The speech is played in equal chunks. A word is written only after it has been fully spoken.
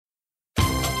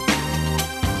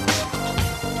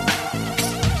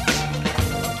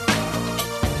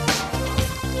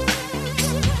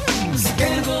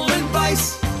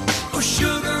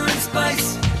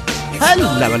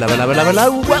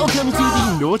Hello. Welcome to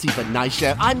the Naughty But Nice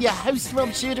Show. I'm your host,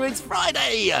 Rob Shooter. It's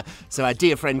Friday. So our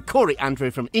dear friend Corey Andrew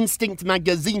from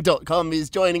InstinctMagazine.com is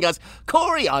joining us.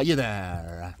 Corey, are you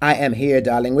there? I am here,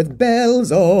 darling, with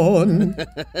bells on.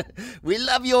 We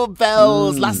love your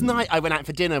bells. Last night I went out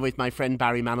for dinner with my friend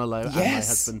Barry Manilow and my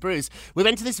husband Bruce. We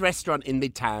went to this restaurant in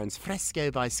Midtown,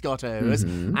 Fresco by Scotto's,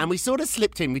 and we sort of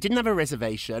slipped in. We didn't have a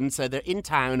reservation, so they're in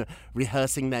town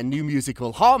rehearsing their new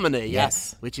musical Harmony,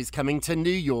 which is coming to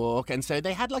New York. And so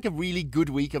they had like a really good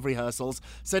week of rehearsals.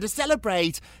 So to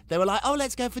celebrate, they were like, oh,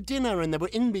 let's go for dinner. And they were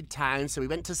in Midtown, so we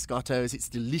went to Scotto's. It's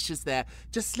delicious there.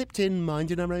 Just slipped in,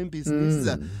 minding our own business.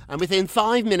 And within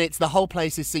 5 minutes, the whole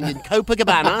place is singing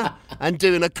Copacabana and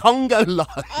doing a Congo line.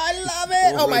 I love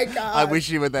it. Oh, my God. I wish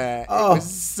you were there. It was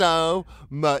so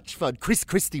much fun. Chris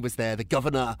Christie was there, the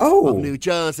governor of New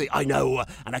Jersey. I know.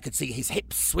 And I could see his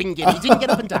hips swinging. He didn't get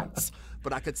up and dance,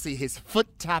 but I could see his foot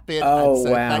tapping. Oh, and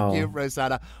so wow. Thank you,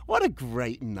 Rosanna. What a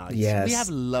great night. Yes. We have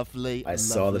lovely I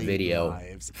saw the video.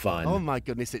 lives. Fun. Oh, my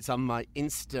goodness. It's on my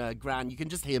Instagram. You can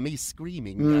just hear me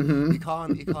screaming. You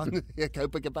can't hear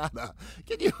Copacabana.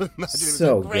 Can you imagine? It was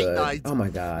So a great good. night. Oh, my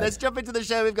God. Let's jump into the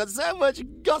show. We've got so much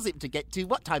gossip to get to.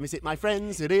 What time is it, my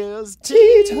friends? It is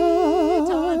Tea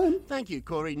time. Thank you,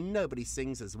 Corey. Nobody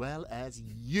sings as well as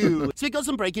you. So we got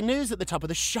some breaking news at the top of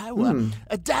the show.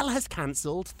 Adele has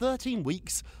cancelled 13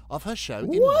 weeks of her show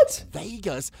in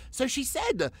Vegas. So she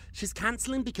said she's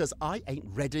cancelling because I ain't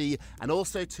ready, and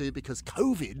also too because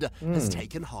COVID has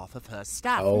taken half of her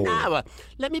staff. Now,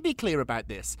 let me be clear about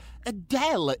this.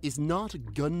 Adele is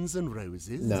not Guns N'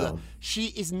 Roses. No. She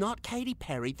is not Katy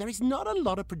Perry. There is not a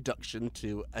lot of production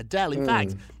to Adele. In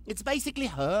fact, it's basically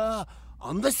her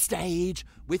on the stage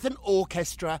with an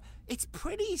orchestra. It's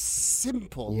pretty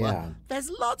simple. Yeah.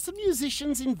 There's lots of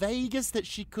musicians in Vegas that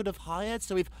she could have hired,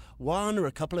 so if one or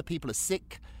a couple of people are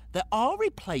sick, there are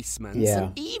replacements. Yeah.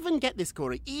 And even, get this,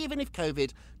 Corey, even if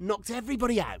COVID knocked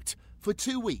everybody out for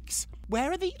 2 weeks,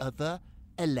 where are the other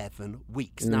 11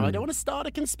 weeks? Now, I don't want to start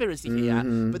a conspiracy here,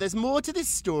 but there's more to this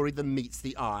story than meets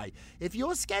the eye. If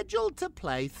you're scheduled to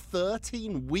play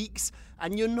 13 weeks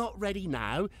and you're not ready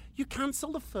now, you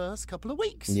cancel the first couple of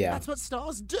weeks. Yeah. That's what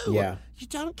stars do. Yeah. You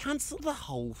don't cancel the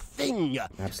whole thing.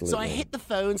 Absolutely. So I hit the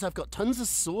phones. I've got tons of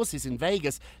sources in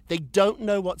Vegas. They don't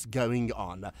know what's going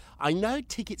on. I know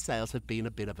ticket sales have been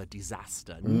a bit of a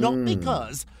disaster. Not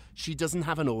because she doesn't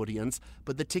have an audience,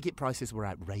 but the ticket prices were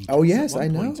outrageous. Oh, yes, At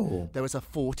one I point, know. there was a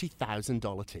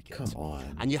 $40,000 ticket. Come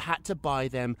on. And you had to buy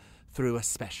them through a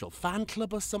special fan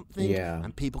club or something. Yeah.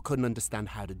 And people couldn't understand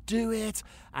how to do it.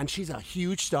 And she's a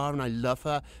huge star and I love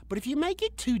her. But if you make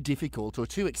it too difficult or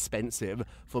too expensive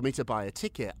for me to buy a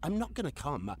ticket, I'm not going to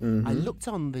come. I looked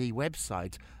on the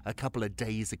website a couple of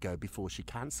days ago before she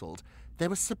cancelled. There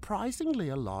was surprisingly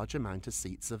a large amount of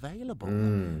seats available.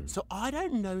 So I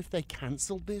don't know if they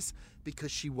cancelled this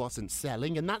because she wasn't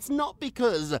selling, and that's not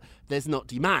because there's not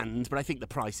demand, but I think the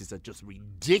prices are just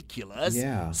ridiculous.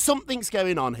 Yeah. Something's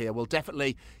going on here. We'll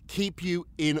definitely keep you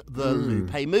in the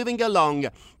loop. Hey, moving along,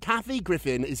 Kathy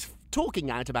Griffin is talking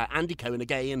out about Andy Cohen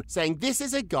again, saying this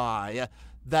is a guy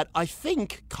that I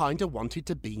think kind of wanted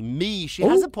to be me. She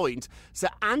has a point. So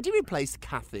Andy replaced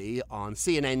Kathy on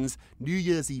CNN's New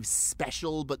Year's Eve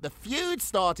special, but the feud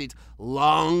started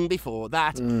long before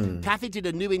that. Kathy did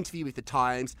a new interview with The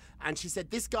Times, and she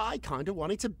said this guy kind of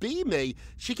wanted to be me.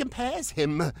 She compares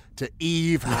him to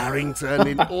Eve Harrington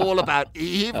in All About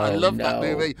Eve. I love that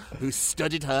movie. Who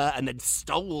studied her and then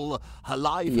stole her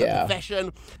life, her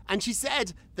profession. And she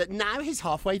said that now he's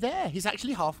halfway there. He's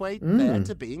actually halfway there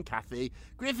to being Kathy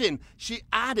Griffin. She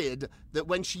added that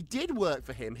when she did work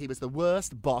for him, he was the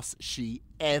worst boss she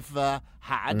ever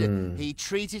had. He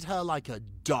treated her like a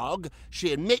dog.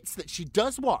 She admits that she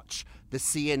does watch the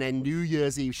CNN New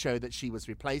Year's Eve show that she was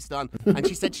replaced on, and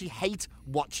she said she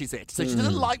watches it. So she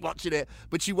doesn't like watching it,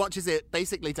 but she watches it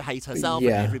basically to hate herself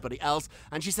and everybody else.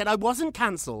 And she said, I wasn't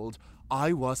cancelled.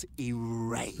 I was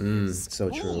erased. So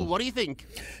true. Ooh, what do you think?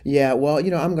 Yeah, well,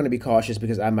 I'm going to be cautious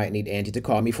because I might need Andy to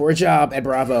call me for a job at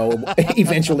Bravo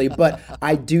eventually. But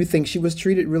I do think she was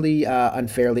treated really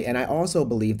unfairly. And I also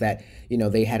believe that,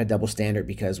 they had a double standard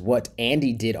because what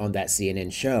Andy did on that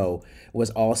CNN show was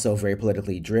also very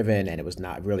politically driven and it was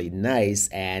not really nice.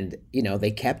 And,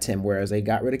 they kept him, whereas they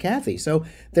got rid of Kathy. So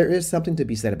there is something to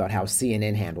be said about how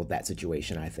CNN handled that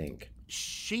situation, I think.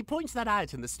 She points that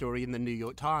out in the story in the New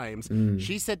York Times.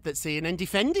 She said that CNN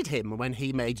defended him when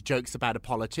he made jokes about a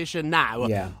politician. Now,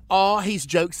 are his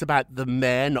jokes about the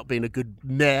mayor not being a good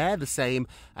mayor the same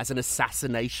as an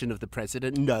assassination of the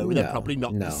president? No, they're probably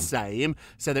not the same.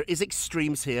 So there is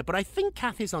extremes here. But I think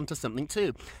Kathy's onto something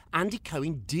too. Andy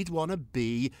Cohen did want to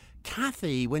be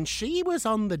Kathy, when she was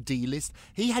on the D-list,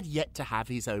 he had yet to have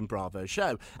his own Bravo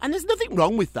show. And there's nothing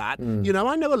wrong with that. You know,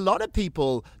 I know a lot of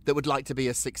people that would like to be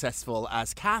as successful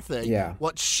as Kathy. Yeah.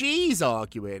 What she's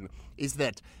arguing is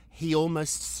that he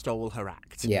almost stole her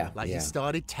act. Yeah, He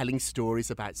started telling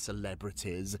stories about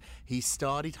celebrities. He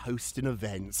started hosting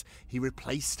events. He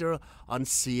replaced her on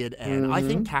CNN. I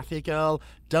think, Kathy girl,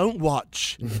 don't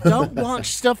watch. Don't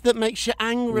watch stuff that makes you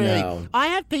angry. No. I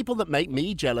have people that make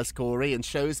me jealous, Corey, and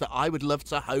shows that I would love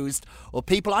to host, or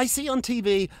people I see on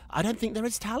TV. I don't think they're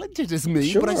as talented as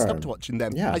me, but I Sure. stopped watching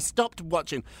them. Yeah. I stopped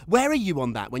watching. Where are you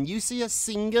on that? When you see a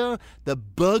singer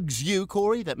that bugs you,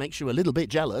 Corey, that makes you a little bit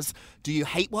jealous, do you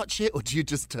hate watch it or do you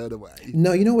just turn away?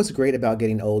 No, you know what's great about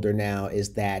getting older now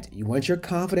is that once you're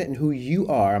confident in who you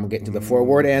are, I'm getting to the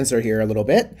 4-word answer here a little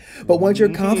bit, but once you're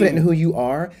confident in who you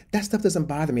are, that stuff doesn't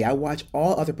bother me. I watch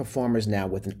all other performers now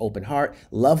with an open heart,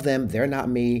 love them, they're not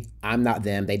me, I'm not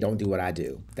them, they don't do what I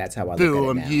do. That's how I look at it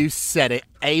Boom, now. you said it.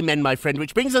 Amen, my friend.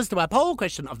 Which brings us to our poll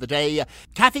question of the day.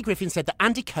 Kathy Griffin said that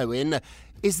Andy Cohen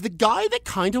is the guy that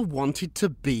kind of wanted to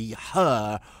be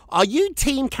her. Are you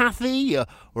Team Kathy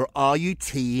or are you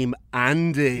Team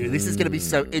Andy? This is going to be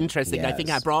so interesting. I think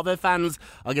our yes. Bravo fans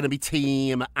are going to be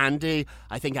Team Andy.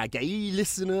 I think our gay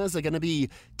listeners are going to be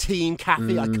Team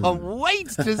Kathy. I can't wait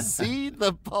to see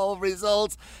the poll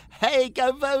results. Hey,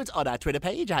 go vote on our Twitter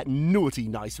page at Naughty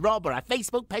Nice Rob or our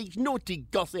Facebook page, Naughty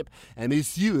Gossip. And be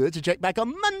sure to check back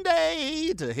on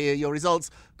Monday to hear your results.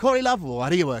 Corey Love,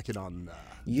 what are you working on?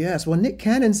 Yes, well, Nick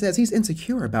Cannon says he's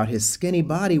insecure about his skinny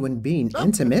body when being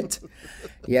intimate.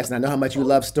 Yes, and I know how much you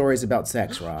love stories about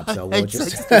sex, Rob, so we'll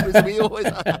just... We always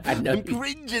are. I know. I'm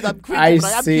cringing, but I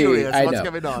am see. curious. I What's know.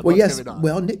 going on? Well, What's yes. going on?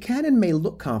 Well, Nick Cannon may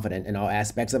look confident in all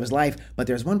aspects of his life, but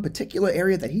there's one particular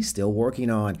area that he's still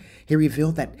working on. He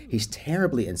revealed that he's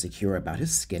terribly insecure about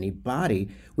his skinny body,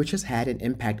 which has had an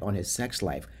impact on his sex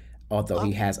life. Although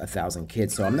he has 1,000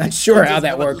 kids, so I'm not sure how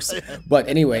that works. But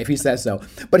anyway, if he says so.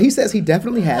 But he says he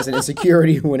definitely has an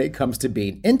insecurity when it comes to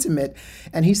being intimate.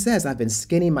 And he says, I've been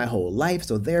skinny my whole life,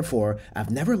 so therefore, I've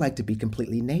never liked to be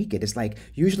completely naked. It's like,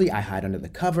 usually I hide under the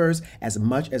covers as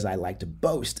much as I like to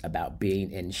boast about being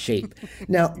in shape.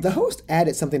 Now, the host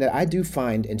added something that I do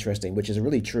find interesting, which is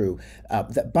really true,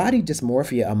 that body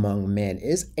dysmorphia among men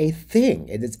is a thing.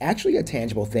 It's actually a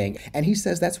tangible thing. And he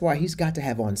says that's why he's got to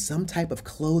have on some type of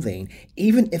clothing,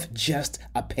 even if just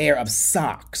a pair of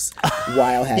socks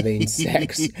while having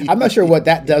sex. I'm not sure what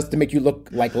that does to make you look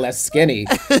like less skinny,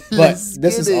 but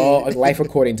this is all life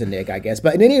according to Nick, I guess.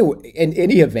 But in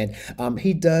any event,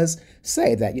 he does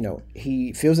say that, you know,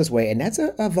 he feels this way, and that's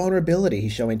a vulnerability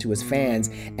he's showing to his fans.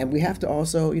 And we have to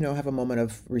also, you know, have a moment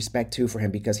of respect too for him,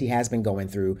 because he has been going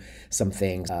through some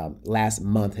things. Last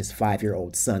month, his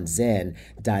 5-year-old son Zen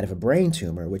died of a brain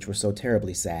tumor, which was so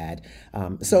terribly sad.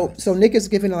 So Nick is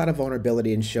giving a lot of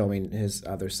vulnerability and showing his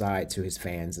other side to his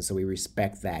fans, and so we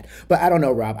respect that. But I don't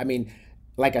know, Rob. I mean,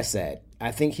 like I said,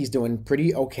 I think he's doing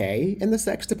pretty okay in the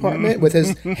sex department with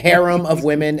his harem of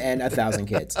women and 1,000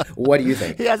 kids. What do you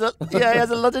think? He has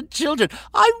a lot of children.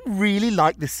 I really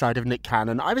like this side of Nick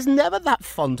Cannon. I was never that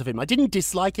fond of him. I didn't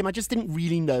dislike him. I just didn't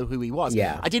really know who he was.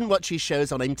 Yeah. I didn't watch his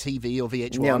shows on MTV or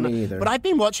VH1. Yeah, me either. But I've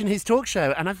been watching his talk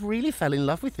show, and I've really fell in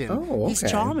love with him. Oh, He's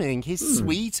okay. charming. He's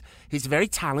sweet. He's very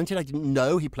talented. I didn't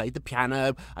know he played the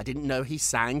piano. I didn't know he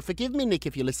sang. Forgive me, Nick,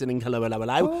 if you're listening. Hello, hello,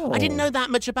 hello. Oh. I didn't know that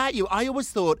much about you. I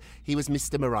always thought he was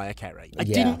Mr. Mariah Carey. I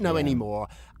Yeah, didn't know yeah. anymore.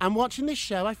 And watching this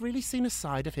show, I've really seen a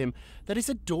side of him that is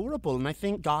adorable. And I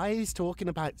think guys talking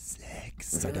about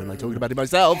sex, I don't like talking about it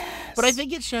myself, but I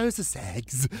think it shows a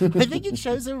sex. I think it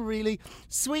shows a really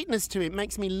sweetness to it. It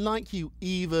makes me like you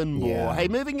even more. Yeah. Hey,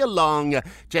 moving along,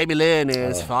 Jamie Lynn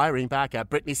is firing back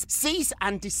at Britney's cease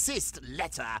and desist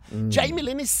letter. Jamie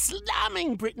Lynn is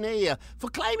slamming Britney for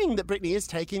claiming that Britney is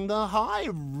taking the high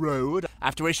road.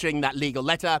 After issuing that legal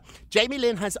letter, Jamie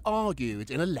Lynn has argued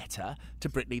in a letter to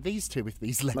Britney. These two with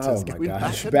these letters Oh my going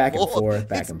gosh, back and forth.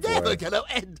 back It's and never forth. going to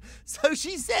end. So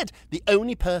she said the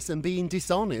only person being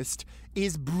dishonest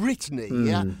is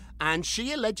Britney. And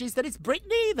she alleges that it's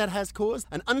Britney that has caused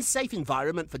an unsafe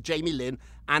environment for Jamie Lynn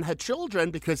and her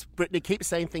children because Britney keeps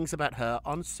saying things about her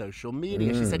on social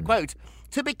media. She said, quote,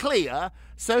 "To be clear,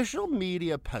 social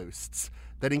media posts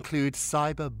that include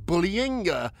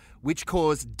cyberbullying, which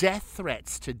cause death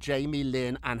threats to Jamie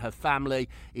Lynn and her family,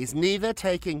 is neither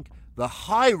taking the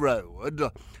high road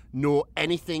nor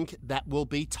anything that will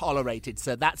be tolerated.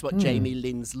 So that's what Jamie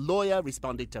Lynn's lawyer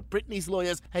responded to Britney's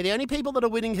lawyers. Hey, the only people that are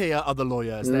winning here are the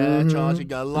lawyers. They're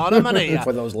charging a lot of money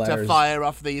for those letters. to fire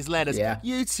off these letters. Yeah.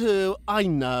 You two, I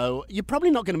know, you're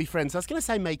probably not going to be friends. I was going to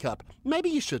say make up. Maybe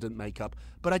you shouldn't make up.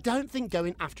 But I don't think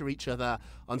going after each other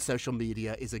on social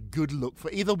media is a good look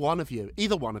for either one of you.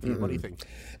 Either one of you. What do you think?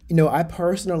 You know, I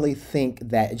personally think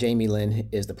that Jamie Lynn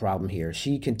is the problem here.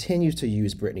 She continues to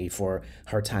use Britney for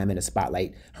her time in the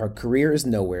spotlight. Her career is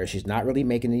nowhere. She's not really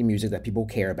making any music that people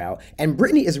care about. And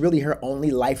Britney is really her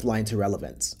only lifeline to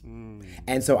relevance.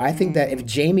 And so I think that if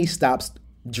Jamie stops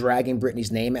dragging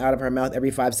Britney's name out of her mouth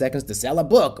every 5 seconds to sell a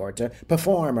book or to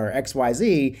perform or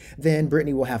XYZ, then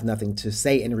Britney will have nothing to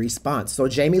say in response. So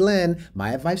Jamie Lynn,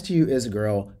 my advice to you is,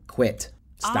 girl, quit.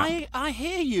 Stop. I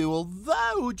hear you,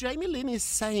 although Jamie Lynn is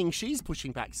saying, she's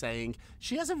pushing back, saying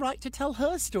she has a right to tell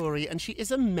her story and she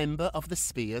is a member of the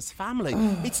Spears family.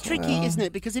 It's tricky, isn't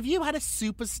it? Because if you had a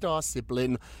superstar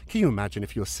sibling, can you imagine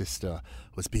if your sister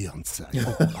was Beyonce?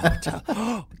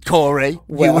 Corey,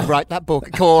 you would write that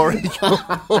book. Corey,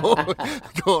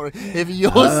 Corey, if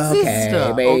your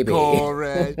sister, baby.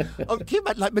 Corey. Can you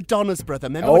imagine, like Madonna's brother?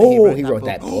 Remember when he wrote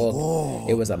that book.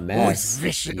 It was a mess.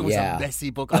 It was a messy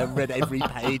book. I read every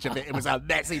page of it. It was a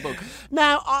messy book.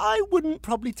 Now, I wouldn't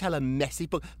probably tell a messy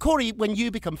book. Corey, when you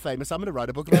become famous, I'm going to write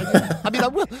a book about you. I mean, I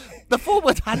will. The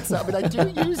forward answer, I mean, I do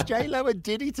use J-Lo and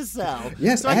Diddy to sell.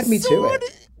 Yes, so add me to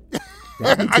it.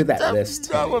 Add me to that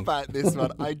list. I don't know about this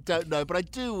one. I don't know. But I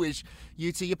do wish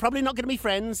you two, you're probably not going to be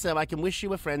friends, so I can wish you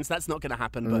were friends. That's not going to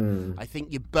happen. But I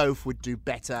think you both would do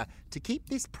better to keep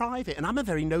this private. And I'm a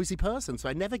very nosy person, so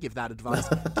I never give that advice.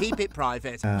 Keep it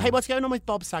private. Hey, what's going on with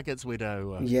Bob Saget's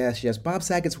widow? Yes. Bob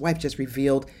Saget's wife just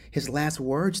revealed his last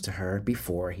words to her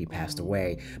before he passed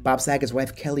away. Bob Saget's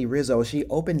wife, Kelly Rizzo, she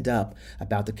opened up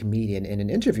about the comedian in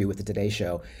an interview with The Today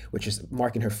Show, which is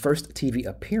marking her first TV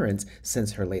appearance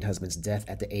since her late husband's death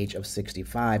at the age of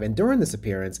 65. And during this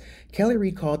appearance, Kelly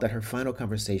recalled that her final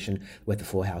conversation with the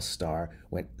Full House star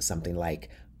went something like,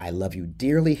 "I love you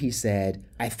dearly," he said.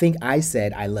 "I think I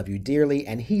said I love you dearly,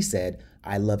 and he said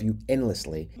I love you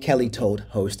endlessly," Kelly told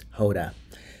host Hoda.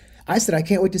 "I said I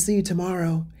can't wait to see you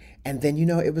tomorrow. And then,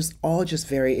 it was all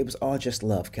just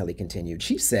love," Kelly continued.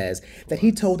 She says that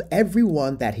he told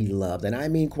everyone that he loved, and I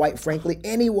mean, quite frankly,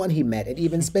 anyone he met and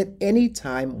even spent any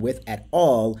time with at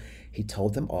all, he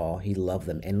told them all he loved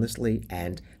them endlessly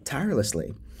and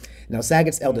tirelessly. Now,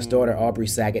 Saget's eldest daughter, Aubrey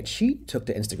Saget, she took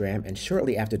to Instagram, and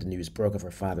shortly after the news broke of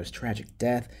her father's tragic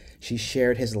death, she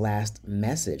shared his last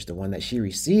message, the one that she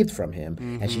received from him,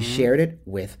 and she shared it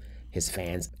with his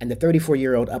fans. And the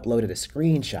 34-year-old uploaded a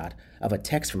screenshot of a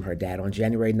text from her dad on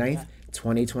January 9th,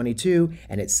 2022,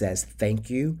 and it says, "Thank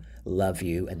you, love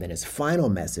you," and then his final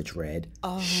message read,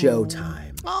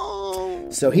 "Showtime."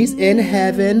 So he's in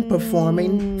heaven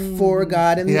performing for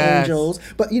God and the angels.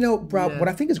 But, Rob, what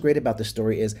I think is great about this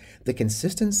story is the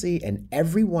consistency, and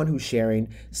everyone who's sharing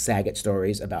Saget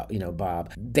stories about,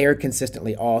 Bob, they're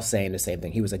consistently all saying the same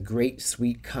thing. He was a great,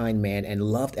 sweet, kind man and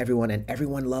loved everyone, and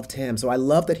everyone loved him. So I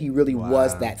love that he really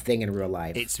was that thing in real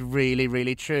life. It's really,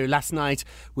 really true. Last night,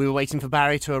 we were waiting for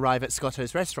Barry to arrive at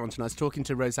Scotto's restaurant, and I was talking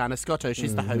to Rosanna Scotto.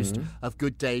 She's the host of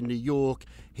Good Day New York,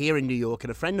 here in New York,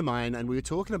 and a friend of mine, and we were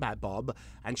talking about Bob,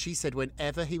 and she said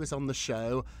whenever he was on the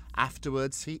show,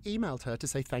 afterwards he emailed her to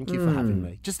say thank you for having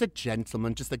me. Just a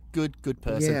gentleman, just a good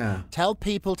person. Yeah. Tell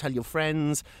people, tell your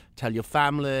friends, tell your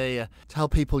family, tell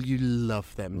people you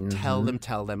love them. Tell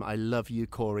them, I love you,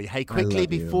 Corey. Hey, quickly,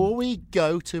 before we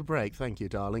go to break, thank you,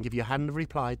 darling. If you hadn't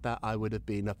replied that, I would have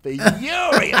been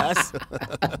furious.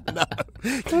 No.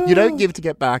 You don't give to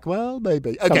get back. Well,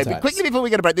 maybe. Okay, but quickly before we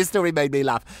get to break, this story made me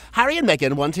laugh. Harry and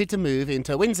Meghan wanted to move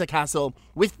into Windsor Castle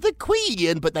with the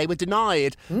Queen, but they were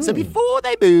denied. So before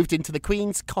they moved into the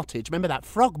Queen's cottage, remember that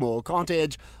Frogmore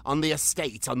cottage on the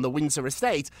estate, on the Windsor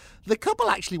estate, the couple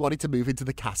actually wanted to move into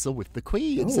the castle with the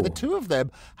Queen. So the two of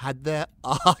them had their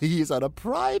eyes on a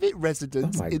private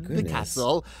residence in the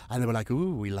castle, and they were like,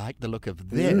 ooh, we like the look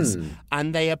of this.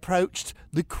 And they approached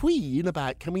the Queen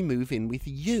about, can we move in with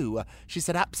you? She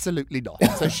said, absolutely not.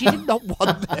 So she did not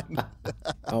want them.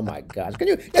 Oh my gosh.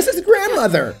 This is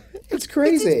grandmother. It's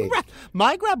crazy.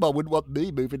 My grandma wouldn't want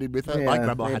me moving in with her. Yeah, My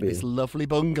grandma had maybe. this lovely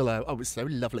bungalow. Oh, it was so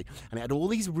lovely. And it had all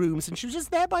these rooms, and she was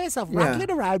just there by herself, rattling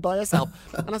around by herself.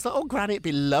 And I was like, oh, Granny, it'd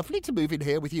be lovely to move in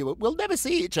here with you. We'll never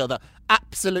see each other.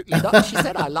 Absolutely not. She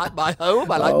said, I like my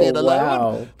home. I like being alone.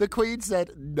 Wow. The Queen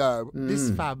said, no,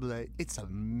 this family, it's a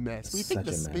mess. We think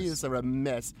the Such a Spears are a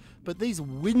mess. But these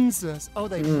Windsors, oh,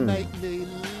 they make me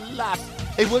laugh.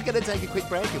 Hey, we're going to take a quick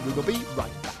break, and we will be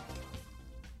right back.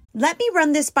 Let me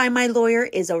run this by my lawyer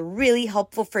is a really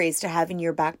helpful phrase to have in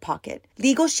your back pocket.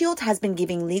 Legal Shield has been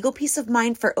giving legal peace of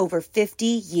mind for over 50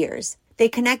 years. They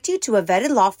connect you to a vetted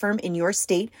law firm in your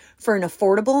state for an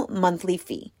affordable monthly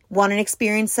fee. Want an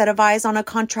experienced set of eyes on a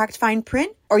contract fine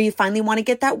print? Or you finally want to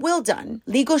get that will done?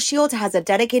 Legal Shield has a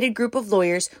dedicated group of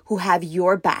lawyers who have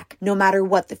your back, no matter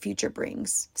what the future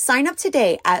brings. Sign up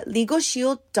today at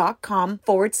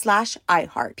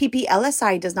LegalShield.com/iHeart.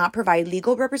 PPLSI does not provide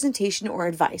legal representation or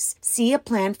advice. See a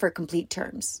plan for complete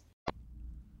terms.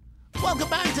 Welcome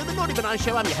back to the Naughty But Nice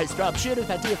Show. I'm your host, Rob Shearer,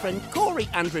 with our dear friend Corey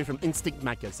Andrew from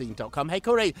InstinctMagazine.com. Hey,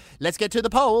 Corey, let's get to the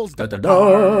polls. Da, da,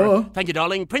 da. Thank you,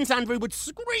 darling. Prince Andrew would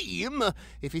scream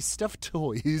if his stuffed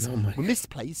toys were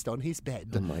misplaced on his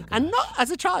bed. Oh my God. And not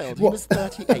as a child. He was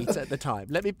 38 at the time.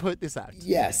 Let me put this out.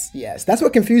 Yes. That's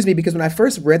what confused me, because when I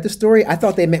first read the story, I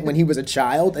thought they meant when he was a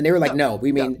child, and they were like, no,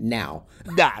 we mean now.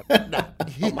 No.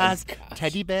 He has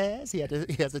teddy bears. He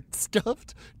has a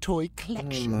stuffed toy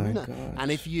collection. Oh my gosh.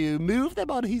 And if you move them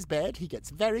on his bed, he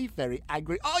gets very, very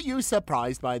angry. Are you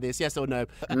surprised by this? Yes or no?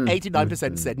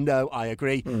 89% said no, I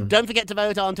agree. Don't forget to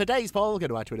vote on today's poll. Go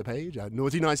to our Twitter page,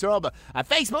 Naughty Nice Rob. Our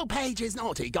Facebook page is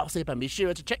Naughty Gossip, and be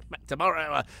sure to check back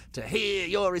tomorrow to hear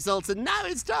your results. And now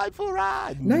it's time for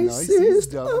our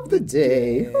Nicest of the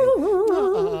day.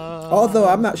 Although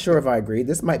I'm not sure if I agree.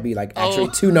 This might be like actually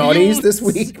two naughties this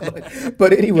week.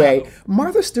 But anyway,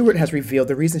 Martha Stewart has revealed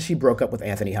the reason she broke up with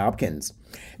Anthony Hopkins.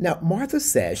 Now, Martha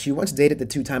says she once dated the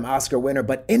two-time Oscar winner,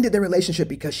 but ended the relationship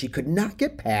because she could not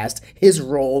get past his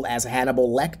role as Hannibal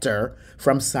Lecter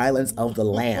from Silence of the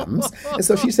Lambs. And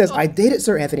so she says, I dated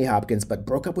Sir Anthony Hopkins, but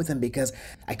broke up with him because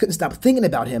I couldn't stop thinking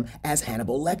about him as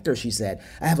Hannibal Lecter, she said.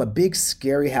 I have a big,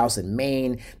 scary house in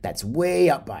Maine that's way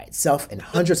up by itself and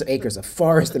hundreds of acres of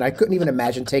forest, and I couldn't even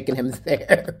imagine taking him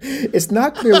there. It's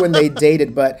not clear when they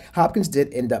dated, but Hopkins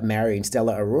did end up marrying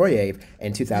Stella Artois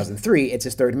in 2003. It's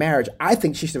his third marriage. I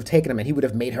think she should have taken him, and he would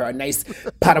have made her a nice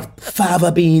pot of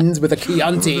fava beans with a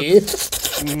Chianti.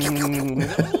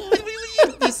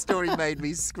 This story made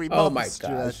me scream. Oh Martha my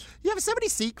Stewart. gosh. You have so many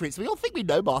secrets. We all think we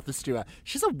know Martha Stewart.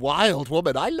 She's a wild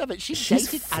woman. I love it. She's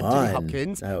dated fun. Anthony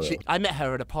Hopkins. Oh. I met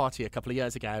her at a party a couple of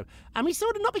years ago, and we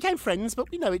sort of not became friends,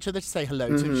 but we know each other to say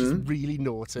hello to. She's really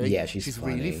naughty. Yeah, she's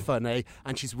really funny. funny,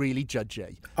 and she's really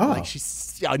judgy. Oh. Like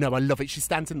I know, I love it. She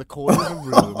stands in the corner of the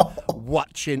room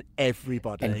watching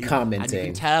everybody. And commenting. And you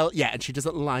can tell, and she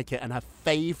doesn't like it, and her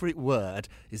favourite word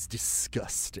is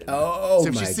disgusting. Oh, so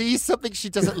if she sees something she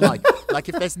doesn't like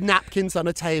if there's napkins on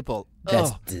a table, That's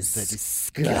they're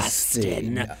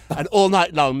disgusting. And all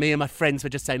night long, me and my friends were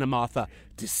just saying to Martha,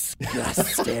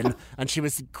 disgusting. And she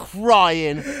was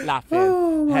crying, laughing.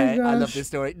 Oh my Hey, I love gosh. this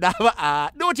story. Now,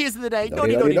 naughtiest of the day.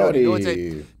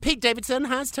 Naughty. Pete Davidson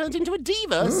has turned into a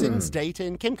diva since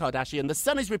dating Kim Kardashian. The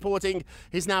Sun is reporting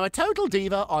he's now a total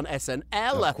diva on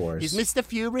SNL. Of course. He's missed a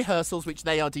few rehearsals, which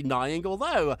they are denying,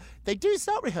 although they do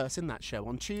start rehearsing that show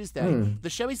on Tuesday. The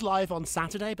show is live on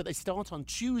Saturday, but they start on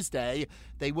Tuesday.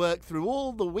 They work through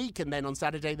all the week, and then on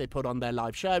Saturday they put on their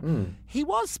live show. He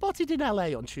was spotted in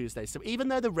LA on Tuesday, so even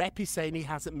though the rep is saying he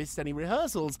hasn't missed any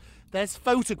rehearsals, there's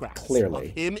photographs Clearly.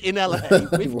 of him in LA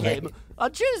with Kim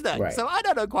on Tuesday. Right. So I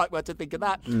don't know quite what to think of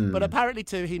that. But apparently,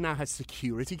 too, he now has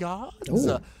security guards.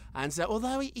 And so,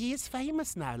 although he is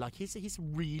famous now, like he's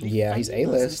really famous. He's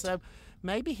A-list. And so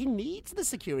maybe he needs the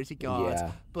security guards.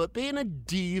 Yeah. But being a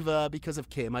diva because of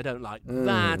Kim, I don't like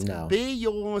that. No. Be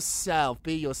yourself.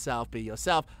 Be yourself. Be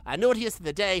yourself. Our naughtiest of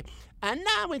the day. And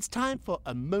now it's time for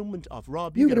a moment of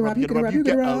Rob. You get a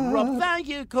Rob. Thank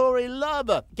you, Corey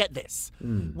Love. Get this.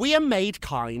 We are made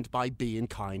kind by being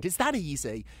kind. It's that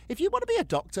easy. If you want to be a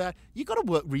doctor, you've got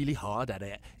to work really hard at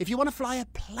it. If you want to fly a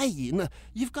plane,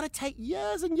 you've got to take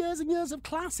years and years and years of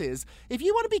classes. If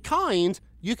you want to be kind,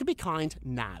 you can be kind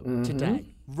now,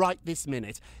 today, right this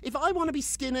minute. If I want to be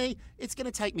skinny, it's going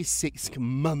to take me 6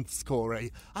 months,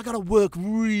 Corey. I got to work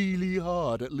really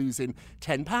hard at losing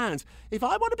 10 pounds. If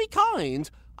I want to be kind,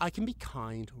 I can be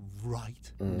kind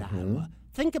right now.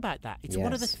 Think about that. It's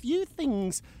one of the few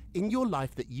things in your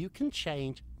life that you can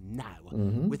change now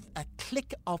with a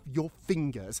click of your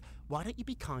fingers. Why don't you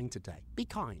be kind today? Be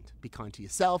kind. Be kind to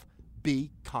yourself.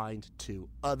 Be kind to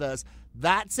others.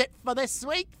 That's it for this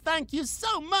week. Thank you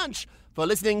so much for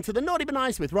listening to the Naughty But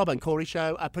Nice with Rob and Corey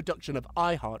show, a production of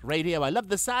iHeartRadio. I love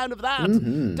the sound of that.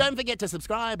 Don't forget to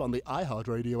subscribe on the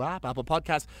iHeartRadio app, Apple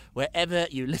Podcasts, wherever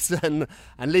you listen,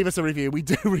 and leave us a review. We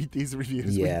do read these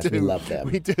reviews. Yes, we love them.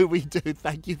 We do.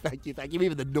 Thank you,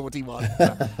 even the naughty ones.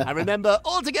 And remember,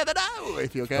 all together now,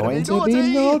 if you're going to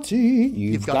be naughty,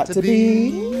 you've got to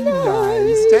be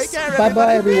nice. Take care,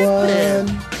 Bye-bye,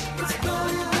 everyone.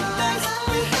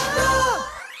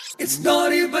 It's It's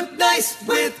naughty but nice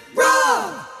with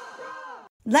Rob.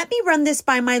 Let me run this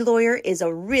by my lawyer is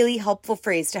a really helpful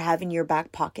phrase to have in your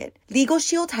back pocket. Legal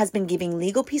Shield has been giving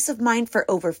legal peace of mind for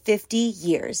over 50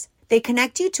 years. They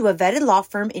connect you to a vetted law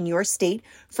firm in your state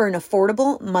for an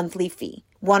affordable monthly fee.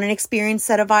 Want an experienced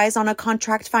set of eyes on a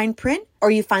contract fine print? Or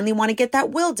you finally want to get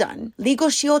that will done? Legal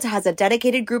Shield has a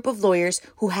dedicated group of lawyers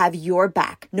who have your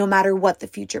back, no matter what the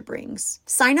future brings.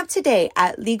 Sign up today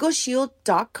at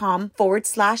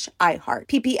LegalShield.com/iHeart.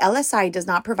 PPLSI does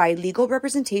not provide legal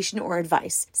representation or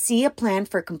advice. See a plan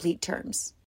for complete terms.